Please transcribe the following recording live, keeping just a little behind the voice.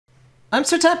I'm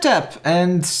Sir Tap Tap,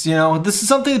 and you know this is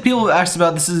something that people have asked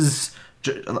about. This is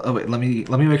oh wait, let me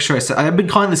make sure I said I've been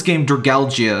calling this game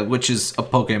Dragalia, which is a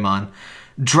Pokemon.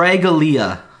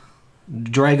 Dragalia,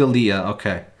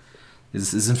 okay.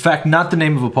 This is in fact not the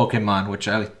name of a Pokemon, which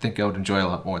I think I would enjoy a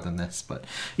lot more than this. But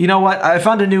you know what? I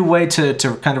found a new way to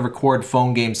kind of record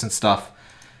phone games and stuff.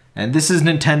 And this is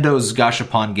Nintendo's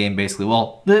Gashapon game, basically.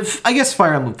 Well, I guess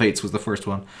Fire Emblem Fates was the first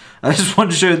one. I just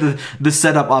wanted to show you the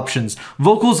setup options.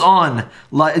 Vocals on.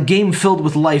 Game filled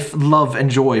with life, love, and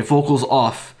joy. Vocals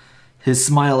off. His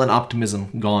smile and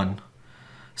optimism gone.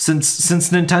 Since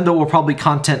Nintendo will probably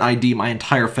content ID my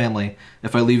entire family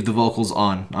if I leave the vocals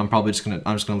on, I'm just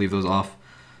gonna leave those off.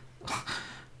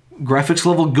 Graphics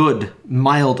level good,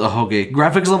 mild ahoge.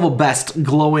 Graphics level best,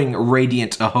 glowing,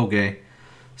 radiant ahoge.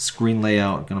 Screen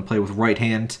layout, gonna play with right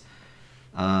hand.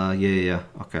 Yeah.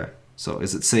 Okay. So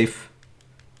is it safe?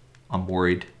 I'm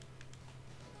worried.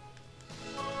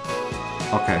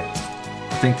 Okay.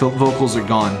 I think the vocals are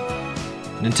gone.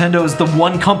 Nintendo is the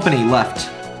one company left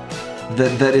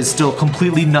that is still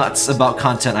completely nuts about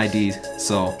content ID.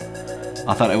 So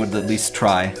I thought I would at least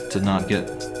try to not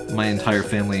get my entire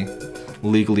family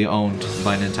legally owned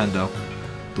by Nintendo.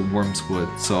 The worm squid.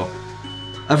 So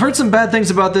I've heard some bad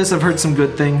things about this, I've heard some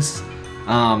good things.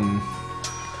 I'm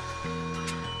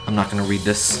not gonna read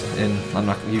this, and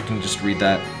you can just read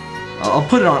that. I'll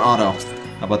put it on auto.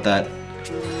 How about that?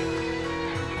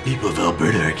 People of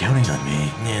Alberta are counting on me,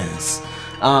 yes.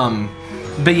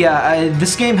 But yeah,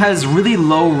 this game has really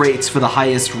low rates for the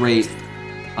highest rate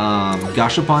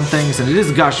Gashapon things, and it is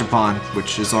a Gashapon,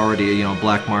 which is already, you know,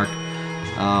 black mark.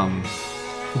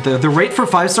 The rate for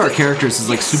 5-star characters is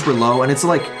like super low, and it's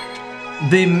like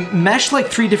they mesh like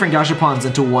 3 different Gashapons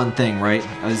into one thing, right?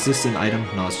 Is this an item?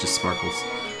 No, it's just sparkles.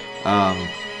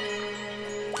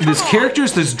 There's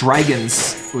characters, there's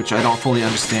dragons, which I don't fully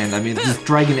understand. I mean, there's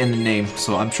dragon in the name,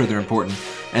 so I'm sure they're important.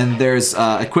 And there's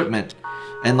equipment.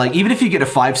 And like, even if you get a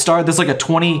 5-star, there's like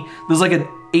an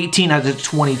 18 out of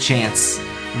 20 chance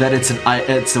that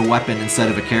it's a weapon instead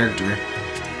of a character.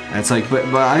 And it's like, but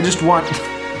I just want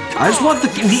the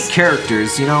neat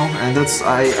characters, you know, and that's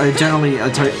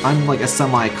I'm like a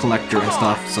semi-collector and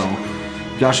stuff, so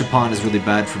Gashapon is really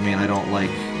bad for me, and I don't like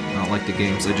the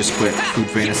games. I just quit Food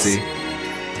Fantasy,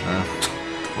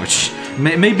 which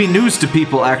may be news to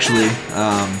people actually.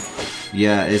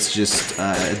 Yeah, it's just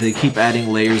they keep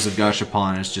adding layers of Gashapon,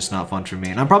 and it's just not fun for me.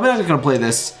 And I'm probably not gonna play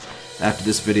this after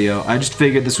this video. I just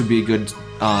figured this would be a good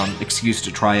excuse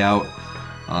to try out.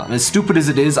 As stupid as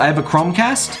it is, I have a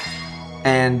Chromecast.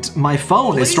 And my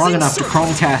phone is strong enough to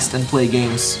Chromecast and play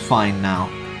games fine now.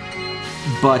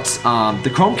 But the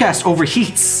Chromecast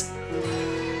overheats.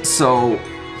 So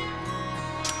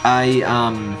I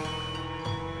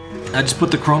just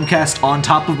put the Chromecast on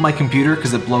top of my computer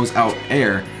because it blows out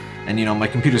air. And you know, my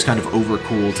computer's kind of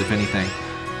overcooled, if anything.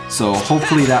 So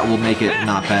hopefully that will make it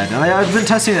not bad. And I've been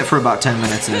testing it for about 10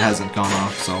 minutes and it hasn't gone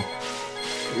off, so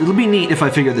it'll be neat if I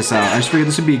figure this out. I just figured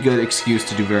this would be a good excuse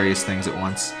to do various things at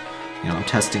once. You know, I'm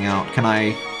testing out. Can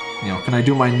I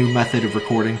do my new method of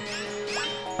recording?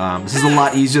 This is a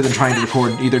lot easier than trying to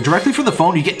record either directly from the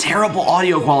phone. You get terrible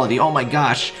audio quality. Oh my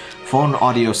gosh. Phone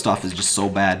audio stuff is just so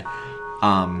bad.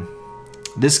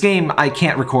 This game, I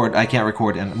can't record,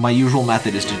 and my usual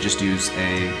method is to just use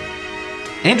a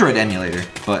Android emulator.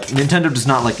 But Nintendo does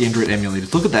not like Android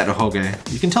emulators. Look at that Ahoge.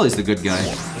 You can tell he's the good guy.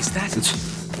 Is that...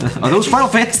 Are those Final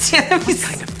Fantasy enemies?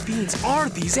 What kind of fiends are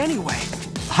these anyway?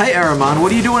 Hi, Aramon.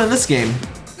 What are you doing in this game?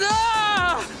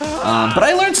 But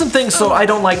I learned some things, so I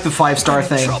don't like the 5-star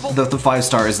thing. The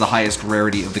 5-star is the highest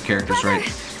rarity of the characters, right?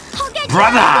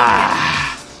 Brother!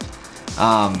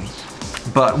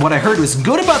 But what I heard was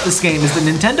good about this game is that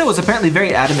Nintendo is apparently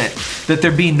very adamant that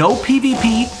there be no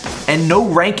PvP and no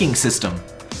ranking system.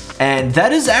 And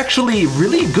that is actually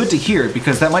really good to hear,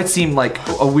 because that might seem like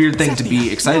a weird thing to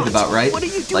be excited about, right? What are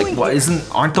you doing? Like,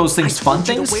 aren't those things fun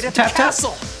things? Tap tap.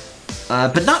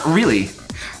 But not really.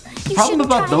 The problem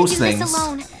about those things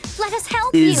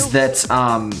is that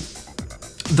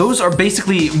those are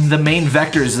basically the main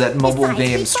vectors that mobile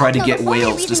games try to get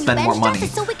whales to spend more money.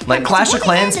 Like Clash of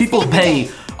Clans, people pay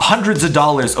hundreds of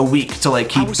dollars a week to like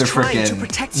keep their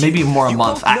frickin', maybe more a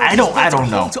month. I don't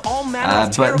know.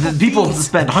 But the people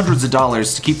spend hundreds of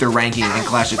dollars to keep their ranking in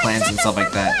Clash of Clans and stuff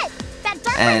like that.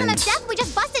 And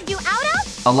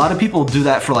a lot of people do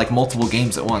that for like multiple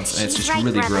games at once, and it's just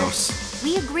really gross.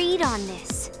 We agreed on this.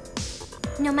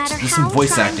 No matter There's some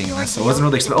voice acting in this, so it wasn't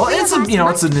really expected. Well, it's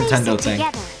a Nintendo thing.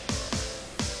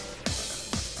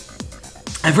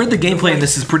 I've heard the gameplay in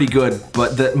this is pretty good,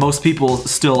 but that most people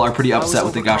still are pretty upset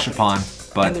with the Gashapon.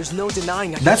 but And there's no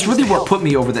denying that's really what put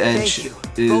me over the edge.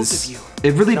 Is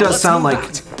it really does sound like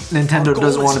Nintendo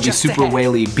doesn't want to be super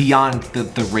whaley beyond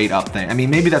the rate up thing. I mean,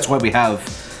 maybe that's why we have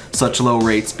such low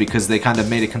rates, because they kind of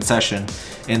made a concession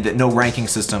in the no ranking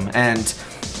system. And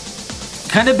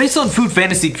kind of based on Food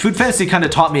Fantasy kind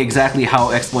of taught me exactly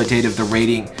how exploitative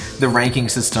the ranking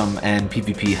system and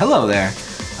PvP, hello there,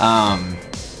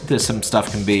 there's some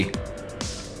stuff can be.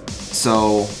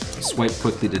 So, swipe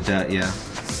quickly to death, yeah.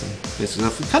 Some basic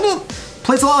stuff. Kind of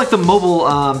plays a lot like the mobile,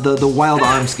 the Wild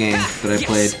Arms game that I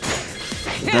played.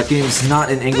 That game's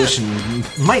not in English and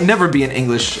might never be in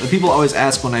English. People always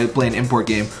ask when I play an import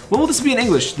game, when will this be in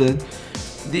English?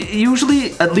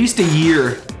 Usually at least a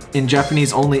year in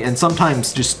Japanese only, and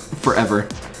sometimes just forever.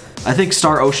 I think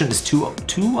Star Ocean is 2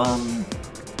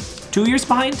 years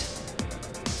behind.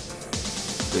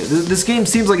 This game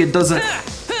seems like it doesn't,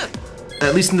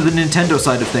 at least in the Nintendo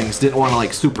side of things, didn't want to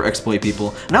like super exploit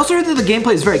people. And I also heard that the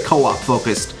gameplay is very co-op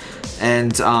focused,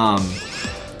 and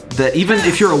that even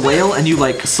if you're a whale and you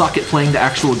like suck at playing the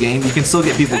actual game, you can still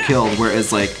get people killed,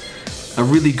 whereas like a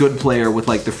really good player with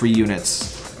like the free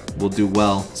units will do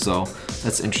well. So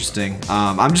that's interesting.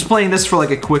 I'm just playing this for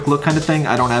like a quick look kind of thing.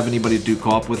 I don't have anybody to do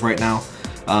co-op with right now.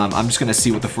 I'm just gonna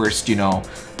see what the first, you know,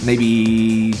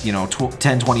 maybe, you know,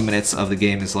 10-20 minutes of the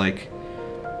game is like.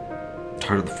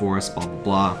 Heart of the Forest, blah blah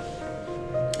blah.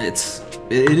 It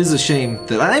is a shame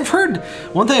that I've heard.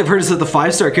 One thing I've heard is that the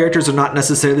 5-star characters are not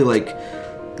necessarily like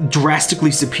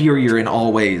drastically superior in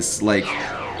all ways. Like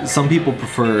some people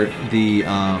prefer the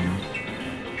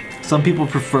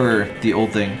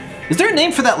old thing. Is there a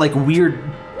name for that like weird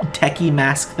techie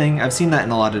mask thing? I've seen that in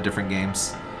a lot of different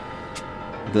games.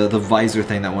 The visor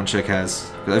thing that one chick has.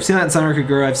 I've seen that in Senran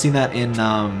Kagura. I've seen that in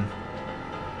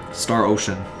Star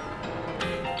Ocean.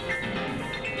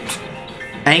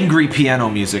 Angry piano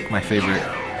music, my favorite.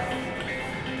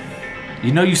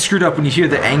 You know you screwed up when you hear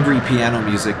the angry piano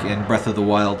music in Breath of the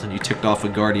Wild and you ticked off a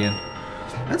Guardian.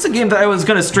 That's a game that I was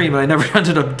gonna stream, but I never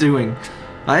ended up doing.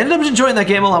 I ended up enjoying that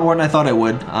game a lot more than I thought I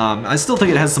would. I still think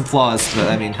it has some flaws, but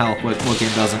I mean, hell, what game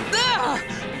doesn't?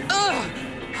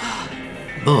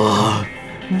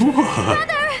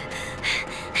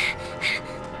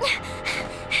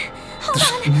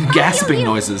 Gasping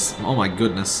noises. Oh my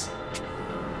goodness.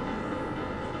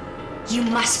 You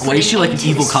must. Why is she like an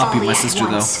evil copy of my sister,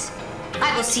 though?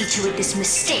 I will see to it this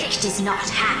mistake does not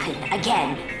happen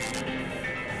again.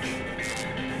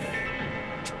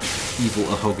 Evil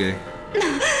Ahoge.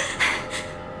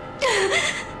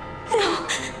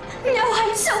 No,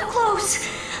 I'm so close.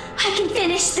 I can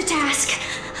finish the task.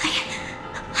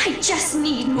 I just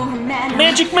need more mana.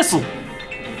 Magic missile!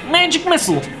 Magic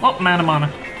missile! Oh, mana.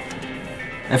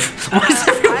 Why does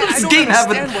everyone's game have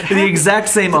the exact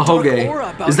same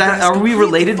Ahoge? Is that, are we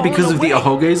related because of the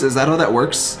Ahoges? Is that how that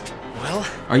works? Well,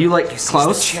 are you like this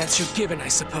Klaus? is the chance you're given, I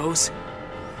suppose.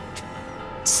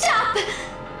 Stop!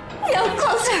 No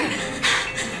closer!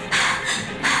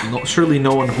 No, surely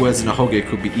no one who has an Ahoge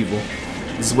could be evil.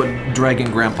 This is what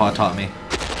Dragon Grandpa taught me.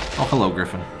 Oh, hello,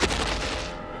 Griffin.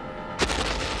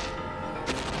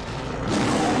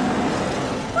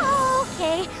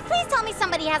 Okay, please tell me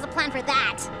somebody has a plan for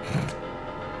that.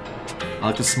 I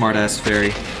like the smart-ass fairy.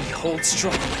 We hold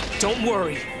strong. Don't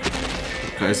worry.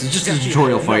 Guys, it's just a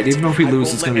tutorial fight. Even if we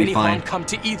lose, it's gonna be fine. I won't come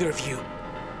to either of you.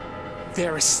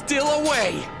 There is still a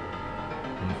way.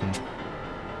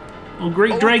 Oh,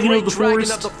 great dragon of the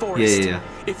forest. Yeah.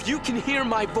 If you can hear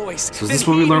my voice, so is this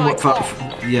where we learn what?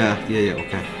 Yeah.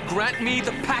 Okay. Grant me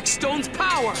the Pack Stone's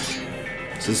power. So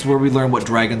this is where we learn what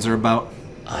dragons are about.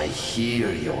 I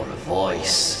hear your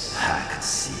voice, Pact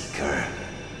Seeker.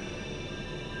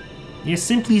 You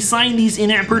simply sign these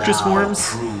in-app purchase forms.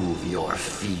 Prove your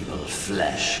feeble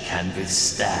flesh can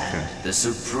withstand the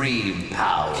supreme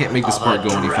power. Can't make this part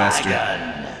go any faster.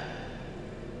 I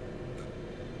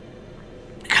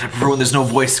gotta prefer when there's no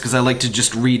voice because I like to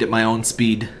just read at my own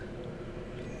speed.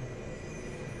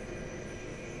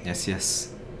 Yes.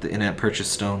 The in-app purchase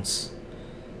stones.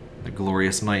 The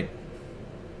glorious might.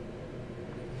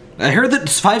 I heard that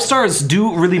 5 stars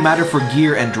do really matter for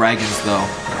gear and dragons, though.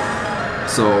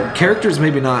 So, characters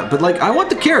maybe not, but like, I want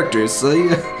the characters.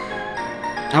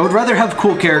 I would rather have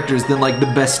cool characters than like the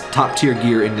best top tier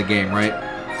gear in the game, right?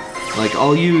 Like,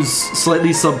 I'll use slightly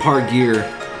subpar gear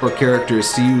or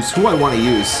characters to use who I want to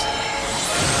use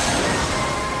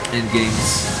in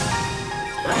games.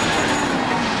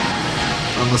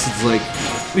 Unless it's like,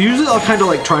 usually I'll kind of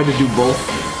like try to do both.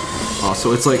 Oh,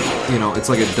 so it's like, you know, it's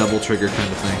like a double trigger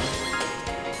kind of thing.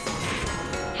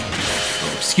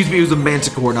 Oh, excuse me, it was a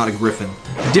manticore, not a griffin.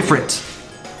 Different.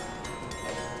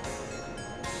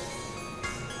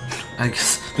 I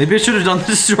guess Maybe I should have done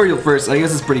the tutorial first. I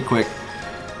guess it's pretty quick.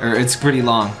 Or it's pretty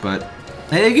long, but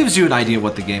it gives you an idea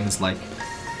what the game is like.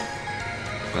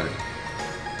 But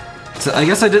so I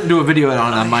guess I didn't do a video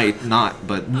on it. I might not,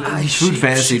 but Food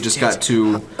Fantasy just got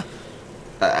too...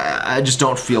 I just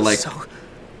don't feel like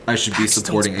I should be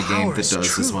supporting a game that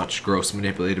does as much gross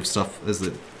manipulative stuff as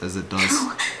it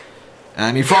does.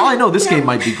 I mean, for all I know, this game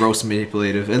might be gross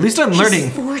manipulative. At least I'm learning.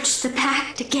 Forged the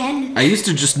pact again. I used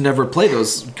to just never play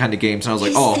those kind of games, and I was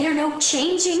like, oh, is there no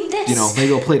changing this? You know,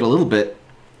 maybe I'll play it a little bit,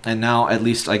 and now at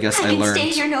least I guess I learned stay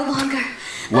here no longer.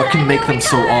 what can make them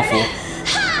so awful.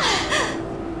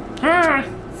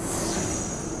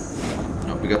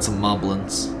 Oh, we got some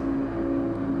moblins.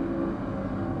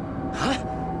 Huh?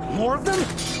 More of them?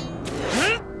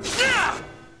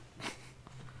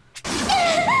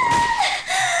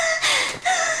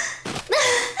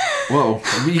 Whoa,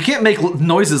 you can't make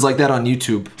noises like that on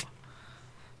YouTube.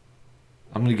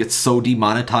 I'm gonna get so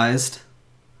demonetized.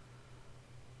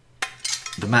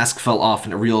 The mask fell off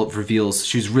and it reveals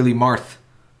she's really Marth.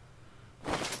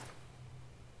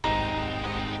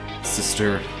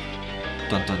 Sister.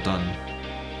 Dun dun dun.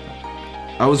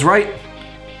 I was right.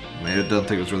 I don't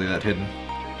think it was really that hidden.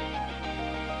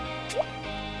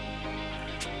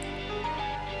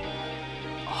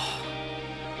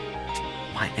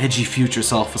 My edgy future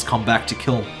self has come back to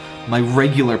kill my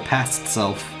regular past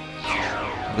self.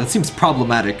 That seems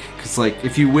problematic, because, like,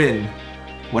 if you win,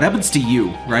 what happens to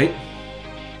you, right?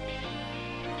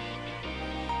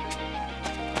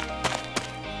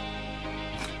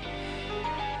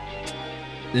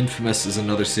 Infamous is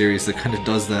another series that kind of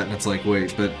does that, and it's like,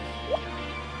 wait, but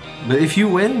if you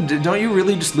win, don't you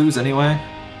really just lose anyway?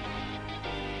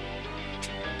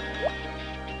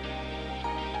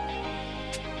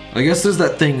 I guess there's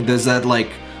that thing, there's that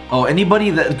like, oh, anybody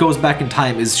that goes back in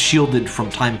time is shielded from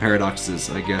time paradoxes,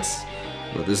 I guess.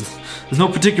 But there's no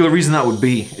particular reason that would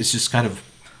be. It's just kind of,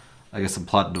 I guess, a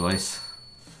plot device.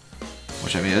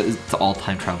 Which, I mean, it's all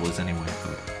time travel is anyway,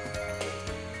 but...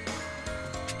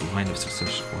 Mind of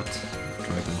succession, what?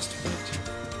 Dragons to lead to.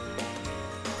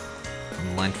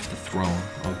 I'm lined for the throne.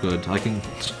 Oh good, I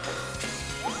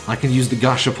can use the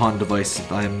Gashapon device.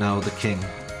 I am now the king.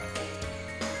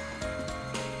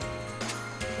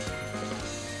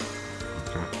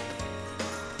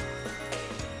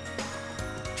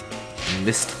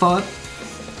 Mist thought?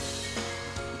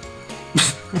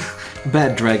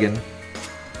 Bad dragon.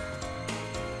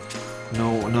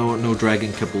 No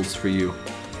dragon kibbles for you.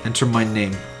 Enter my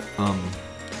name.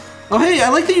 Oh hey, I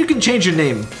like that you can change your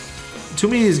name. Too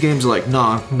many of these games are like,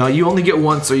 nah, you only get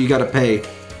once or you gotta pay.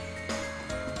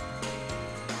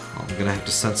 Oh, I'm gonna have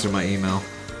to censor my email.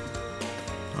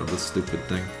 Oh, this stupid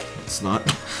thing. It's not.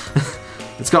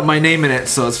 It's got my name in it,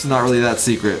 so it's not really that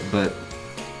secret, but...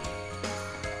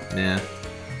 Yeah.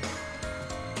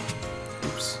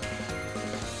 Oops.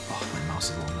 Oh, my mouse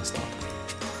is all messed up.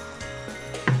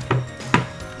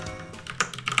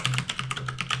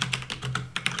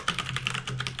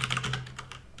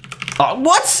 Oh,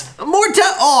 what? More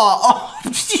oh,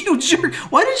 you jerk.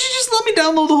 Why did you just let me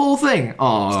download the whole thing?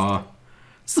 Aw.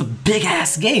 This is a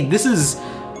big-ass game. This is...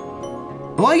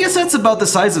 Well, I guess that's about the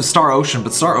size of Star Ocean,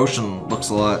 but Star Ocean looks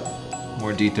a lot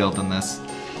more detailed than this.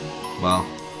 Wow.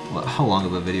 How long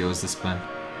of a video has this been?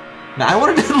 Now, I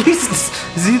wanted to at least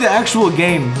see the actual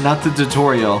game, not the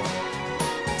tutorial.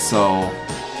 So...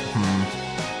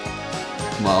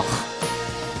 Well...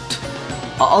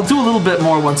 I'll do a little bit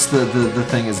more once the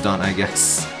thing is done, I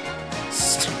guess.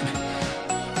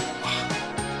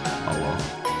 Oh well.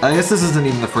 I guess this isn't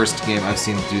even the first game I've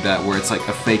seen do that, where it's like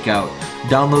a fake out.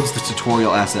 Downloads the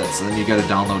tutorial assets, and then you gotta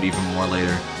download even more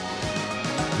later.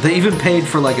 They even paid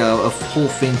for like a whole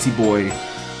Fancy Boy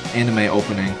anime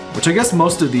opening, which I guess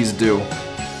most of these do.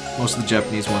 Most of the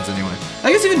Japanese ones anyway.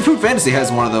 I guess even Food Fantasy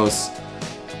has one of those.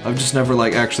 I've just never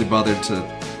like actually bothered to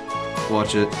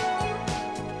watch it.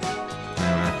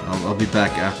 I'll be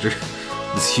back after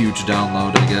this huge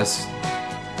download, I guess.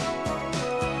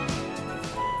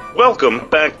 Welcome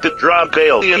back to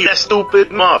Dragalia, you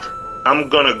stupid moth. I'm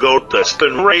gonna go test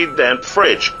and raid that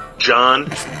fridge,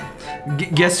 John.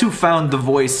 Guess who found the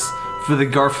voice for the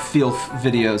Garfield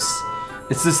videos?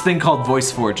 It's this thing called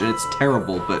VoiceForge, and it's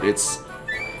terrible, but it's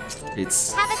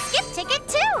Have a skip ticket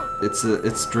too. it's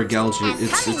Dragalia.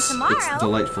 It's tomorrow.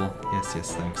 delightful. Yes,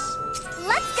 thanks.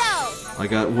 Let's go. I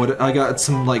got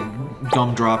some like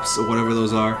gumdrops or whatever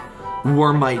those are.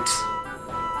 Warmite.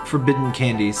 Forbidden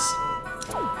candies.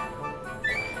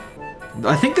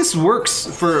 I think this works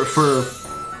for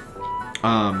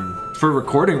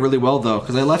recording really well though,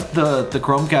 because I left the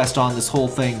Chromecast on this whole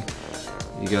thing.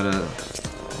 You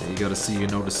gotta see your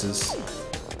notices.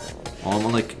 Oh, I'm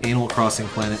on like Animal Crossing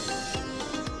planet.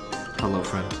 Hello,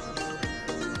 friend.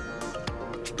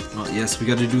 Oh, yes, we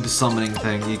gotta do the summoning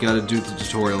thing. You gotta do the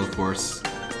tutorial, of course.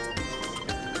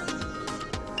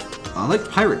 I like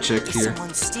Pirate Chick If here.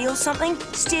 someone steals something,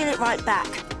 steal it right back.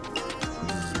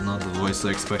 This is not the voice I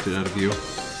expected out of you.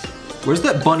 Where's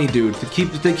that bunny dude?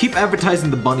 They keep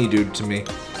advertising the bunny dude to me.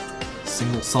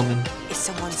 Single summon. If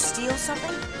someone steals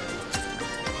something,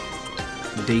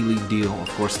 Daily deal. Of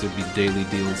course there'd be daily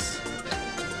deals.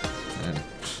 And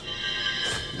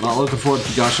not looking forward to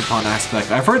the Gashapon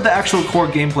aspect. I've heard the actual core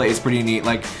gameplay is pretty neat.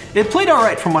 Like, it played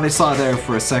alright from what I saw there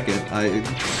for a second.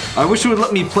 I wish it would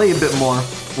let me play a bit more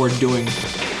before doing...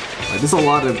 Like, there's a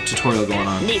lot of tutorial going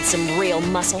on. need some real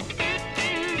muscle.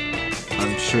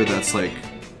 I'm sure that's like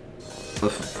a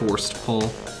forced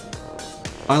pull.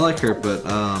 I like her, but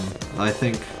I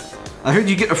heard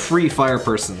you get a free fire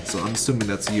person, so I'm assuming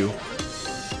that's you.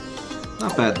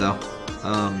 Not bad though.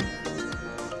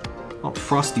 Oh,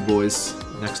 Frosty Boys.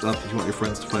 Next up, if you want your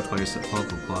friends to fight by yourself, blah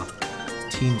blah blah.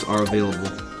 Teams are available.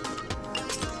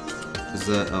 Is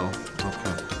that? Oh,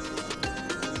 okay.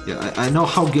 Yeah, I know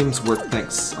how games work.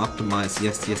 Thanks. Optimize.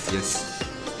 Yes, yes, yes.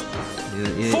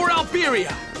 Yeah. For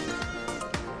Alberia!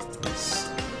 Yes.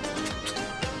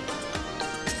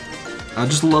 I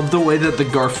just love the way that the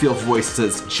Garfield voice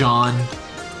says John.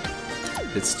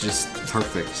 It's just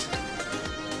perfect.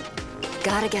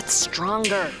 Gotta get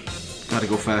stronger. Gotta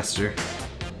go faster.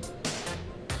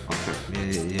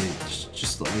 Okay, yeah.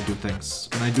 Just let me do things.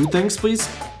 Can I do things, please?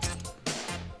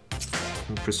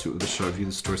 In pursuit of the shard, view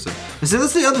the store set. See,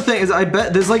 that's the other thing is I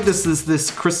bet there's like this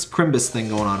Chris Crimbus thing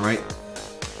going on, right?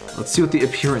 Let's see what the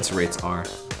appearance rates are.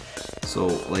 So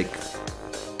like,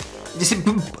 you see,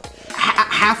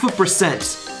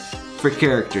 0.5% for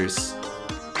characters.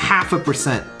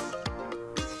 0.5%.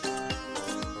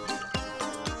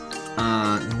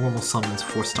 Normal summons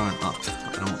 4-star and up.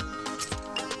 I don't.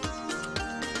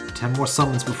 10 more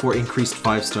summons before increased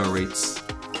 5-star rates.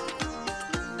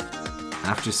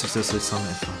 After successfully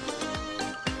summoning.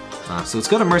 So it's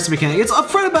got a mercy mechanic. It's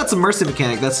upfront about some mercy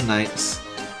mechanic. That's nice.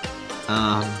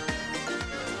 The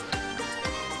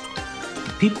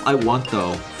people I want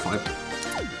though,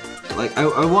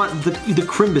 I want the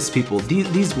Crimbus people.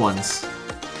 These ones,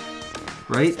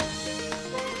 right?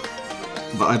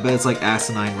 But I bet it's like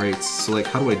asinine rates. So like,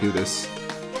 how do I do this?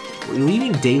 We're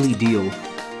leaving daily deal.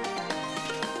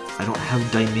 I don't have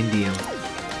Diamondium.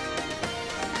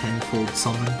 Tenfold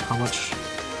summon. How much?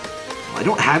 I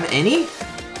don't have any?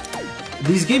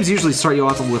 These games usually start you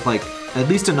off with like at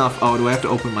least enough. Oh, do I have to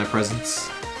open my presents?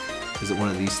 Is it one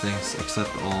of these things?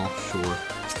 Accept all, sure.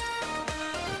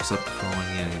 Accept the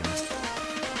following,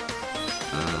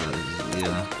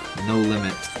 yeah. No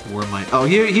limit. Where am I? Oh,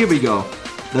 here we go.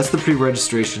 That's the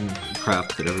pre-registration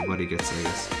crap that everybody gets, I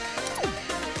guess.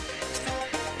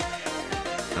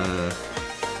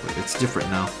 Wait, it's different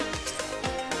now.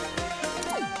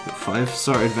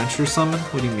 5-star adventure summon?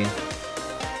 What do you mean?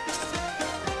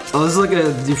 Oh, this is like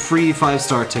the free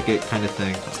 5-star ticket kind of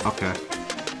thing. Okay.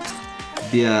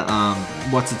 Yeah,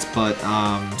 what's its butt?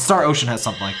 Star Ocean has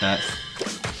something like that.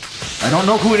 I don't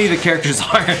know who any of the characters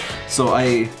are, so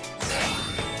I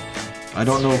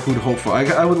don't know who to hope for.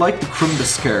 I would like the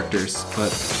Crimbus characters,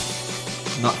 but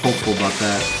not hopeful about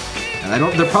that. And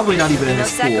they're probably not even in No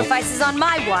this pool. sacrifices on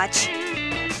my watch.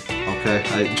 Okay,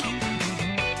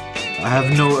 I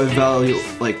have no value,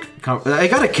 like, I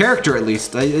got a character at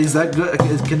least. Is that good?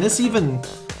 Can this even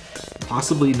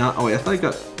possibly not? Oh wait, I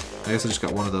guess I just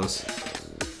got one of those.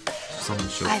 Summon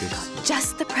showcase. I've got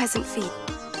just the present feed.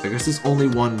 I guess there's only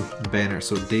one banner,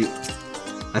 so date.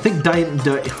 I think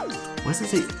what does it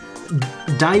say?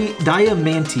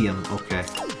 Diamantium. Okay.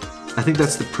 I think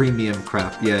that's the premium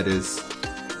crap. Yeah, it is.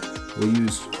 We'll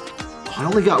use. I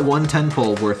only got one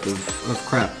 10-pole worth of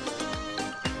crap.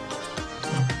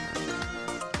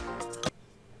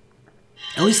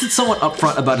 At least it's somewhat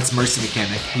upfront about its mercy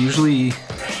mechanic. Usually,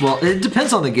 well, it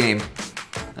depends on the game.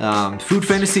 Food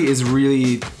Fantasy is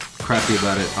really crappy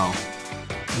about it. Oh,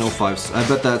 no 5s. I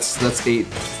bet that's 8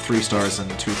 3-stars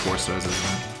and 2 4-stars, isn't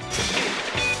it?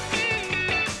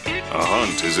 A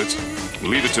hunt, is it?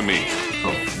 Leave it to me.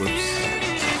 Oh, whoops.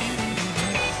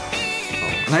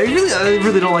 Oh, and I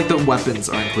really don't like that weapons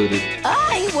are included.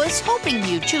 I was hoping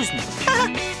you'd choose me.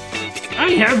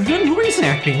 I have good voice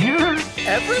acting.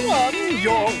 Everyone,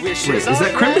 your wishes Wait, is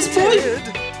that Crimbus Boy?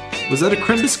 Was that a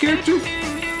Crimbus character?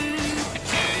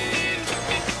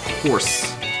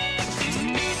 Horse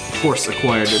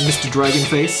acquired. Mr.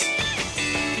 Dragonface.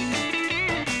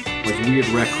 Like weird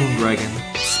raccoon dragon.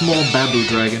 Small babu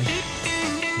dragon.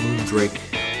 Moondrake.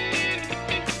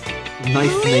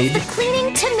 Knife Leave maid. the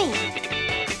cleaning to me.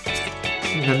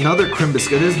 fucking another Crimbus.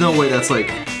 There's no way that's like...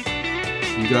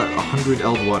 You got 100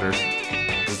 Eld Water.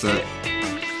 Is that...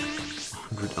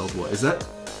 100 Eld Water. Is that...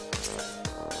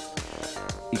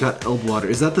 You got Eld Water.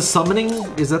 Is that the summoning?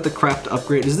 Is that the craft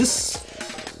upgrade? Is this...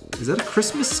 Is that a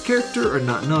Christmas character or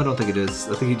not? No, I don't think it is.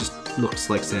 I think he just looks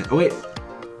like Santa. Oh wait.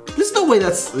 There's no way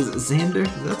that's... Is it Xander?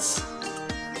 That's...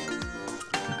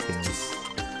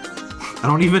 I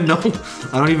don't even know.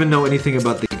 I don't even know anything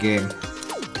about the game.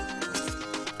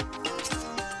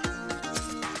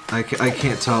 I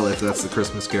can't tell if that's the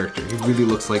Christmas character. He really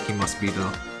looks like he must be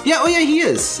though. Yeah, oh yeah, he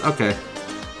is. Okay.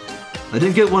 I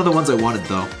didn't get one of the ones I wanted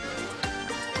though.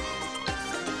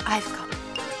 I've come.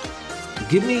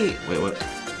 Give me... Wait, what?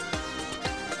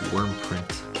 Worm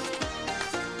print.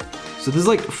 So there's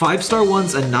like 5-star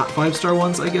ones and not 5-star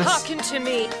ones, I guess? Talking to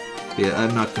me. Yeah,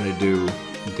 I'm not gonna do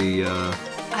the,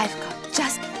 I've come.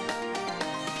 Just...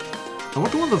 I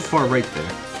want the one on the far right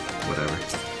there. Whatever.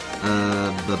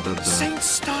 Saint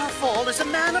Starfall is a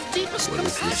man of deepest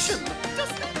compassion.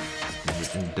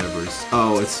 Endeavors.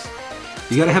 Oh, it's...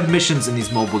 You gotta have missions in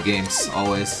these mobile games,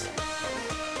 always.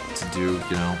 To do,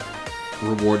 you know,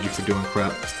 reward you for doing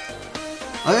crap.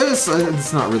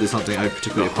 It's not really something I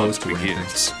particularly oppose to or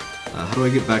anything. How do I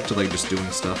get back to, like, just doing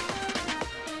stuff?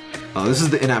 Oh, this is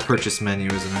the in-app purchase menu,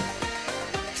 isn't it?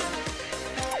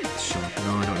 Shop.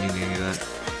 No, I don't need any of that.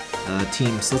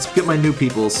 Teams. Let's get my new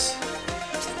peoples.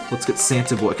 Let's get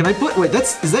Santa Boy. Can I put... Wait,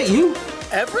 that's... Is that you?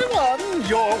 Everyone,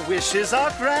 your wishes are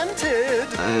granted.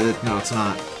 No, it's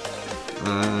not.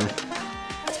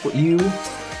 Let's put you...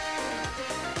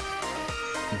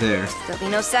 There. There'll be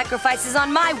no sacrifices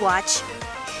on my watch.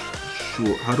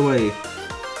 Sure. How do I...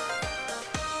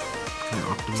 Can I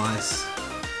optimize?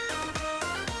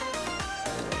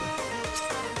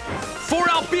 For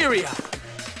Alberia!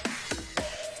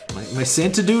 My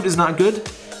Santa dude is not good?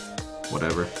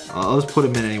 Whatever. I'll just put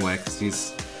him in anyway, because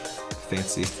he's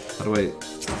fancy. How do I...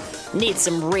 Need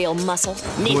some real muscle.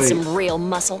 Need some real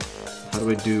muscle. How do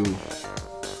I do...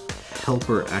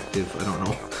 Helper active? I don't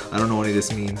know. I don't know what any of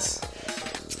this means.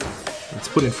 Let's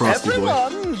put in Frosty Boy.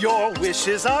 Everyone, your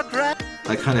wishes are granted.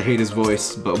 I kind of hate his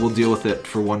voice, but we'll deal with it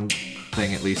for one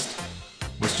thing at least.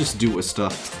 Let's just do with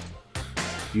stuff.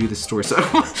 View the story. So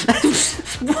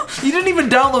you didn't even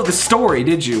download the story,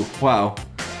 did you? Wow.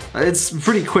 It's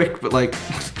pretty quick, but like,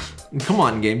 come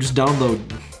on, game, just download.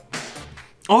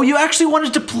 Oh, you actually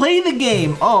wanted to play the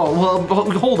game. Oh,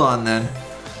 well, hold on then.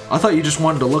 I thought you just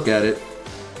wanted to look at it.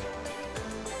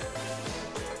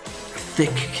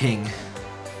 Thick King.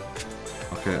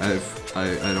 Okay,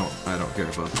 I don't care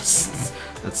about this.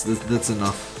 That's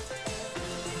enough.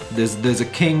 There's a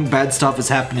king, bad stuff is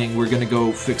happening, we're gonna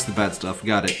go fix the bad stuff.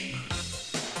 Got it.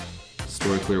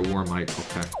 Story clear, Warmite,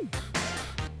 okay.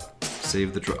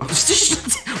 Save the drop.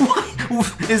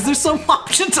 What? Is there some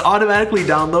option to automatically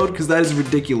download? Because that is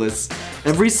ridiculous.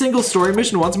 Every single story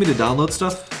mission wants me to download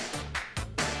stuff?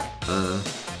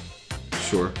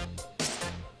 Sure.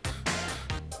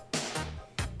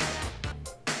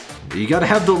 You gotta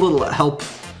have the little help,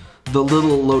 the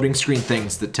little loading screen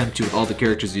things that tempt you with all the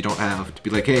characters you don't have. To be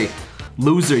like, hey,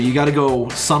 loser, you gotta go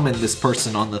summon this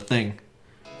person on the thing.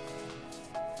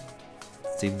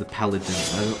 Save the paladin.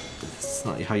 It's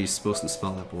not how you're supposed to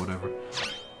spell that, but whatever.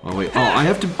 Oh wait, oh, I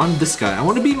have to, I'm this guy. I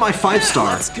want to be my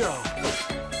 5-star. Let's go.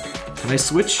 Can I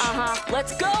switch?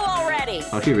 Let's go already.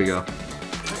 Oh, here we go.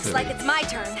 Looks like it's my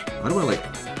turn. Why do I like...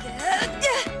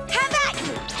 Have at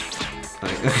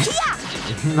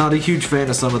you. Not a huge fan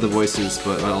of some of the voices,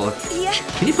 but I'll...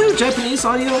 Can you play with Japanese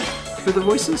audio for the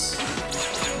voices? Check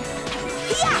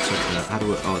that. How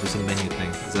do I... Oh, there's a menu thing.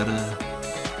 Is that a...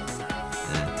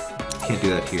 Can't do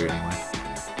that here anyway.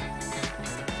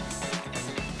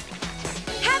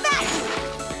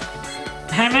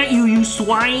 Have at you, you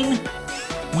swine!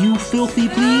 You filthy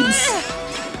plebes!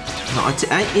 No,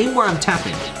 I aim where I'm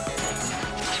tapping.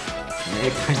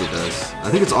 It kinda does. I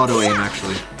think it's auto-aim,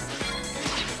 actually.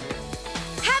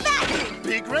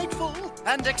 Be grateful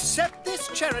and accept this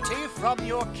charity from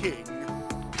your king.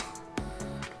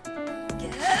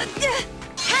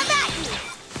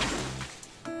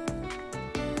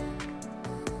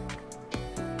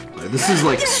 This is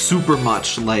like super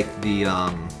much like the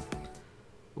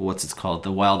what's it called?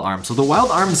 The Wild Arms. So the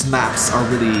Wild Arms maps are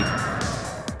really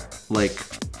like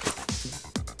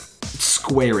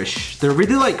squarish. They're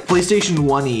really like PlayStation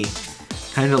 1-y,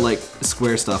 kind of like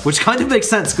square stuff, which kind of makes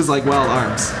sense because like Wild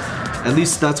Arms. At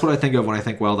least that's what I think of when I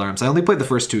think Wild Arms. I only played the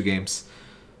first 2 games.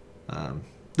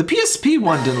 The PSP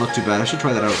one didn't look too bad. I should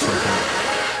try that out at some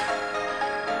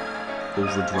point.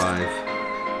 Overdrive.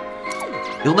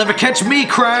 You'll never catch me,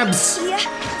 crabs! Yeah,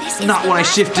 Not when I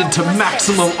shift into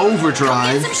maximum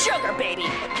overdrive. Get some sugar, baby.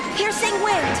 Piercing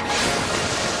wind.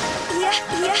 Yeah.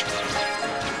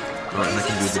 Alright, and I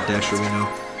can do the dasher we know.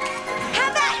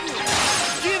 Have at you.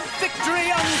 Give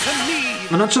victory unto me.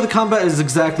 I'm not sure the combat is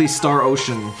exactly Star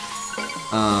Ocean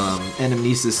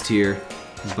Anamnesis tier,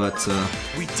 but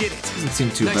we did it. Doesn't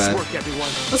seem too nice bad. Work, everyone.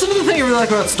 That's another thing I really like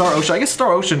about Star Ocean. I guess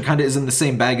Star Ocean kind of is in the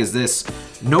same bag as this.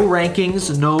 No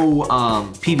rankings, no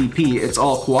PvP. It's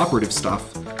all cooperative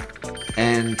stuff.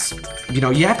 And, you know,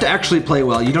 you have to actually play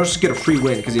well. You don't just get a free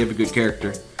win because you have a good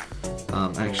character.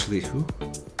 Actually, who?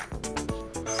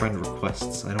 Friend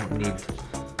requests. I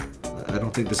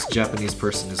don't think this Japanese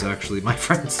person is actually my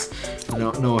friends.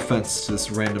 No offense to this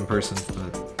random person,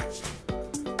 but...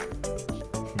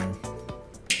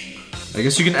 I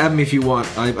guess you can add me if you want.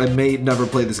 I may never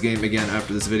play this game again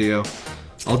after this video.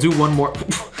 I'll do one more...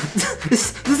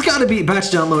 this gotta be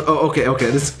batch download. Oh, okay.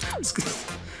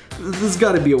 This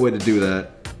gotta be a way to do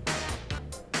that.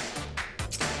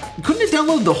 Couldn't it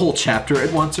download the whole chapter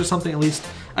at once or something at least?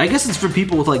 I guess it's for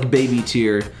people with like baby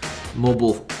tier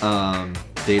mobile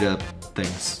data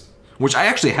things, which I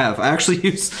actually have. I actually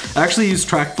use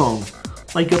track phone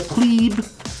like a plebe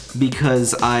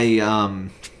because I'm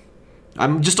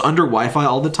just under Wi-Fi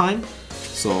all the time.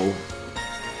 So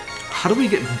how do we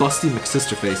get Busty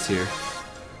McSisterface here?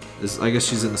 I guess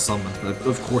she's in the summon.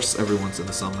 Of course, everyone's in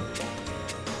the summon.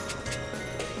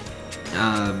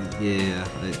 Yeah.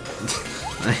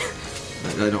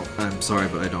 I'm sorry,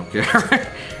 but I don't care.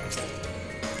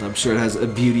 I'm sure it has a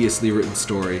beauteously written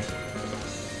story.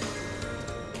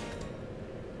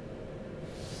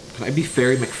 Can I be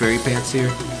Fairy McFairy Pants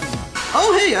here?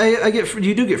 Oh, hey,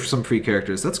 you do get some free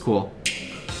characters. That's cool.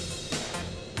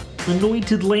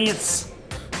 Anointed Lance.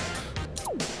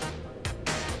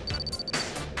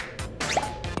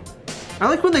 I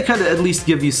like when they kind of at least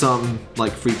give you some,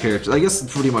 like, free characters. I guess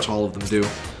pretty much all of them do.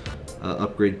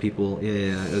 Upgrade people.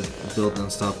 Yeah. Build an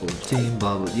unstoppable team,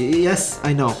 blah, blah. Yes,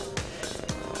 I know.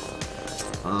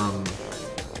 I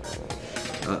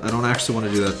don't actually want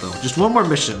to do that, though. Just one more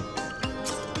mission.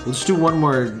 We'll just do one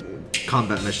more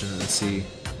combat mission and see.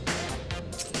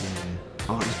 Yeah.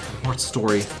 Oh, more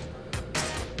story.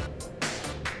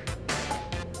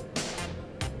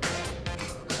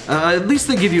 At least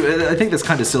they give you, I think that's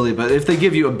kind of silly, but if they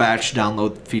give you a batch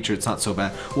download feature, it's not so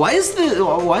bad. Why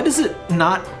does it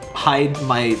not hide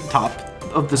my top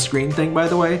of the screen thing, by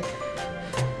the way?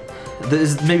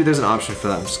 Maybe there's an option for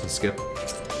that, I'm just gonna skip.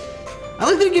 I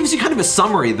like that it gives you kind of a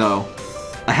summary, though.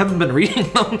 I haven't been reading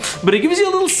them, but it gives you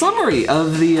a little summary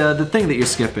of the thing that you're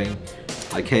skipping.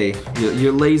 Like, hey,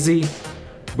 you're lazy,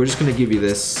 we're just gonna give you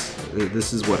this.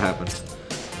 This is what happened.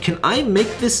 Can I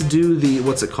make this do the,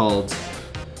 what's it called?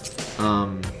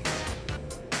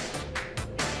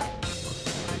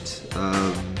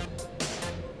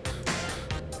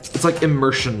 It's like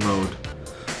immersion mode.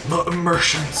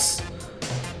 Immersions!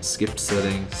 Skip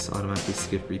settings, automatically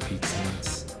skip repeat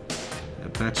scenes. Yeah,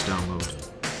 batch download.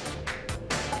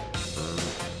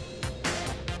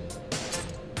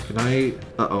 Can I...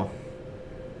 Uh-oh.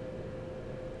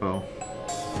 Oh,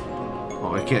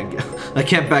 I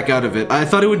can't back out of it. I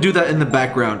thought it would do that in the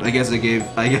background. I guess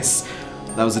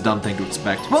that was a dumb thing to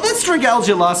expect. Well, that's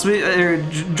Dragalia lost me,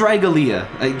 Dragalia.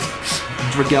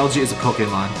 Dragalia is a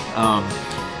Pokemon.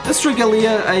 That's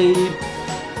Dragalia.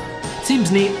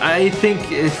 Seems neat. I think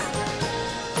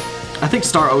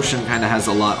Star Ocean kind of has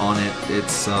a lot on it. It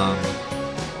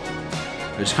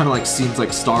just kind of like seems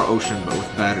like Star Ocean, but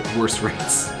with worse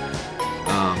rates.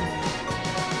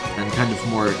 And kind of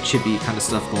more chibi kind of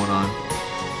stuff going on.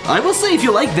 I will say, if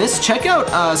you like this, check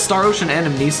out Star Ocean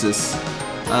Anamnesis.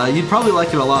 You'd probably like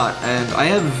it a lot, and I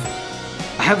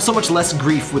have so much less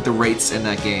grief with the rates in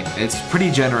that game. It's pretty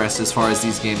generous as far as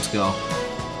these games go.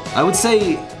 I would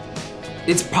say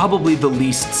it's probably the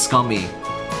least scummy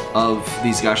of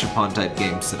these Gashapon type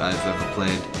games that I've ever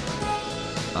played.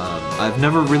 I've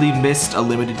never really missed a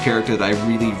limited character that I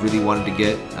really, really wanted to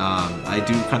get. I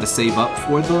do kind of save up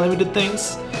for the limited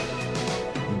things,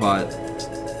 but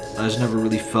I just never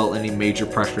really felt any major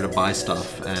pressure to buy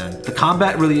stuff. And the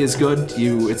combat really is good.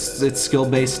 It's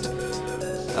skill-based.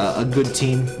 A good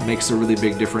team makes a really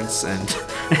big difference, and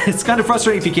it's kind of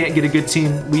frustrating if you can't get a good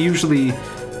team. We usually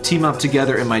team up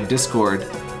together in my Discord,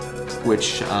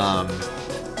 which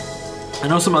I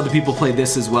know some other people play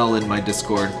this as well in my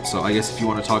Discord, so I guess if you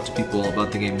want to talk to people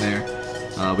about the game there,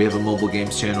 we have a mobile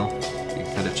games channel. You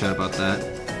can kind of chat about that.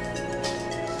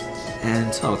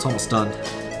 And, oh, it's almost done.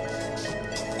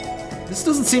 This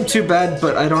doesn't seem too bad,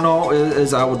 but I don't know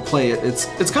as I would play it. It's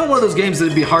kind of one of those games that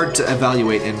would be hard to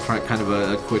evaluate in kind of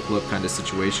a quick look kind of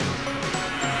situation.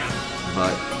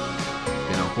 But,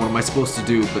 you know, what am I supposed to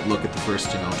do but look at the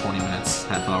first, 20 minutes,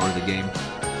 half hour of the game?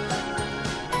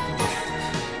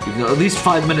 Even though at least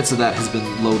 5 minutes of that has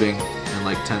been loading, and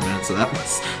like 10 minutes of that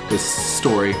was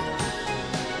story.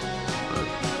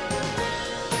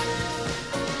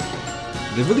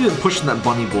 They've really been pushing that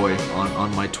bunny boy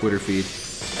on my Twitter feed.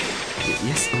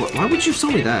 Yes, why would you show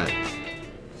me that?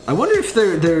 I wonder if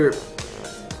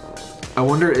I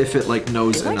wonder if it like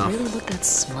knows enough. Do I really look that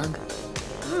smug?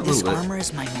 This armor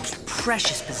is my most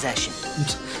precious possession.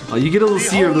 Oh, you get a little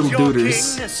see your little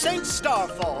dooders. King, Saint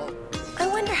Starfall. I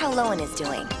wonder how Lowen is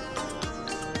doing.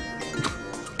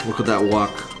 Look at that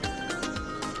walk.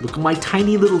 Look at my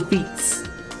tiny little feet.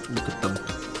 Look at them.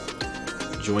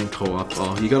 Join co-op.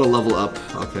 Oh, you gotta level up.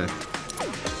 Okay.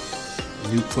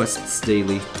 New quests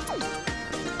daily.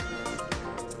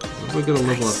 What do I gotta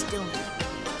level up?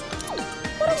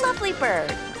 What a lovely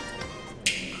bird.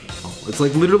 Oh, it's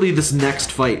like literally this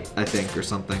next fight, I think, or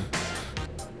something.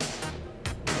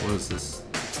 What is this?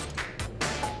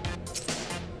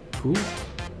 Who?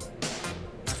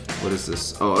 What is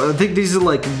this? Oh, I think these are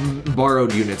like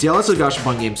borrowed units. Yeah, lots of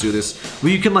Gashapon games do this,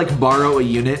 where you can like borrow a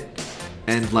unit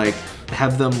and like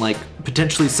have them like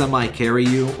potentially semi-carry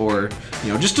you, or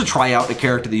you know, just to try out a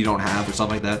character that you don't have or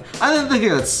something like that. I think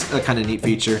that's a kind of neat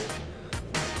feature.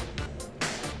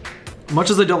 Much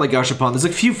as I don't like Gashapon, there's a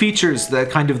few features that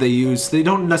kind of they use. They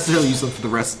don't necessarily use them for the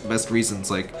best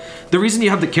reasons. Like, the reason you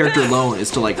have the character alone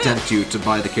is to like tempt you to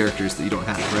buy the characters that you don't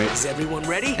have, right? Is everyone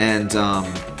ready? And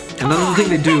another thing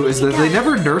they do is that they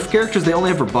never nerf characters, they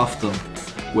only ever buff them,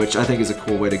 which I think is a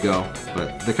cool way to go.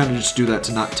 But they kind of just do that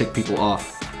to not tick people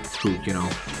off who, you know,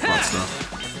 bought stuff.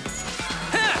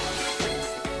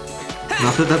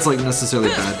 Not that that's like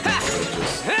necessarily a bad thing, but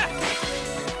just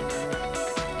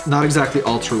not exactly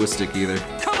altruistic either.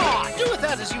 Come on, do with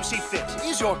that as you see fit.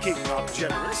 Is your king not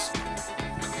generous?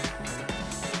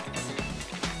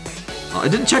 I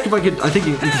didn't check if I could. I think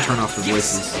you can turn off the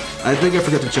voices. I think I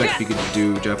forgot to check if you could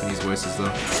do Japanese voices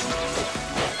though.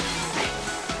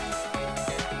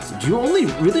 So do you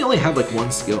really only have like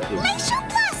one skill?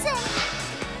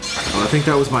 Oh, I think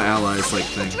that was my allies like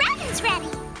thing. Dragon's ready.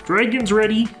 Dragon's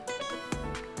ready.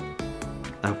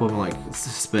 I hope I'm like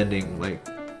spending like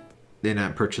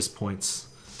in-app purchase points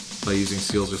by using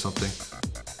seals or something.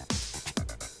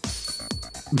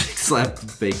 Big slap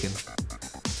bacon.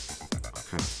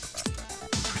 Okay.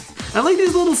 I like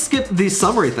these little these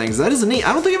summary things. That is neat.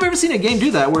 I don't think I've ever seen a game do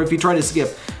that where if you try to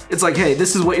skip, it's like, hey,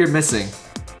 this is what you're missing.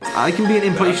 I can be an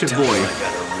impatient boy. I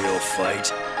got a real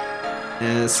fight.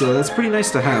 So that's pretty nice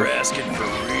to have. You're asking for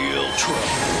real trouble.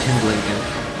 Kindling in.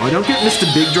 Oh, I don't get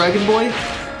Mr. Big Dragon Boy?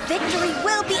 Victory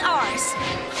will be ours.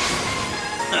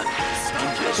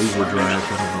 Overdrive,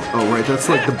 I don't know. Oh, right, that's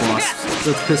like the boss.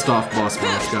 That's pissed off boss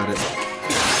boss, got it.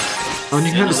 Oh, and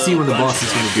you can kind of see when the boss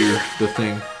is going to do the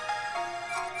thing.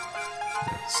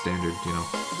 Yeah, standard, you know,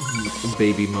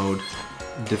 baby mode,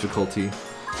 difficulty,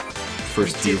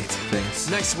 first few things.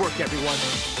 Nice work, everyone.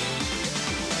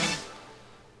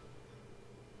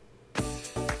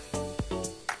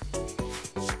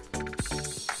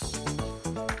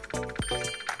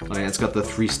 Oh yeah, it's got the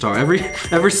 3-star.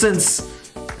 Ever since.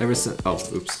 Oh,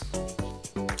 oops.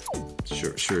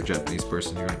 Sure, Japanese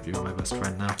person. You're my best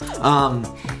friend now.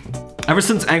 Ever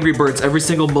since Angry Birds, every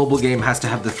single mobile game has to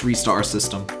have the 3-star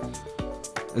system.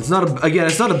 It's not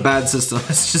it's not a bad system.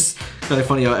 It's just kind of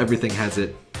funny how everything has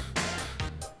it.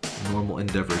 Normal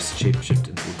endeavors shapeshift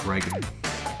into a dragon.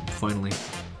 Finally,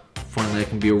 I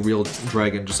can be a real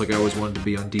dragon, just like I always wanted to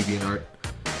be on DeviantArt.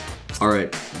 All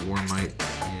right, Warmite.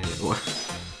 Yeah.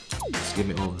 Just give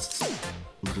me all this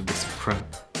little bits of crap.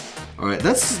 Alright,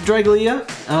 that's Dragalia.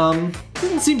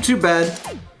 Didn't seem too bad.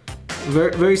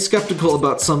 Very skeptical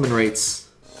about summon rates.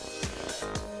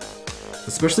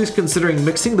 Especially considering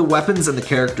mixing the weapons and the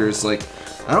characters. Like,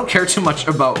 I don't care too much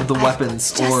about the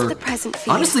weapons or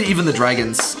honestly even the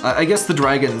dragons. I guess the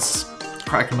dragons,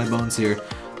 cracking my bones here,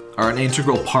 are an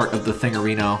integral part of the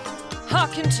Thingarino.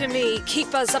 Hearken to me,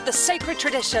 keepers of the sacred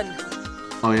tradition.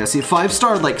 Oh yeah, see,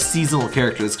 5-star like seasonal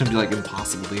character, it's gonna be like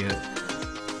impossible to hit.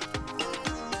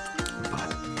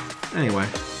 But anyway,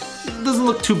 it doesn't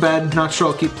look too bad. Not sure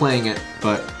I'll keep playing it,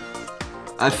 but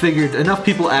I figured enough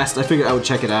people asked. I figured I would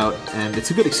check it out, and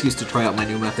it's a good excuse to try out my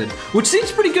new method, which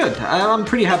seems pretty good. I'm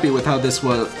pretty happy with how this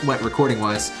went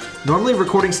recording-wise. Normally,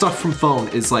 recording stuff from phone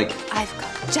is like I've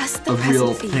got just the a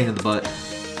real present for pain you. in the butt.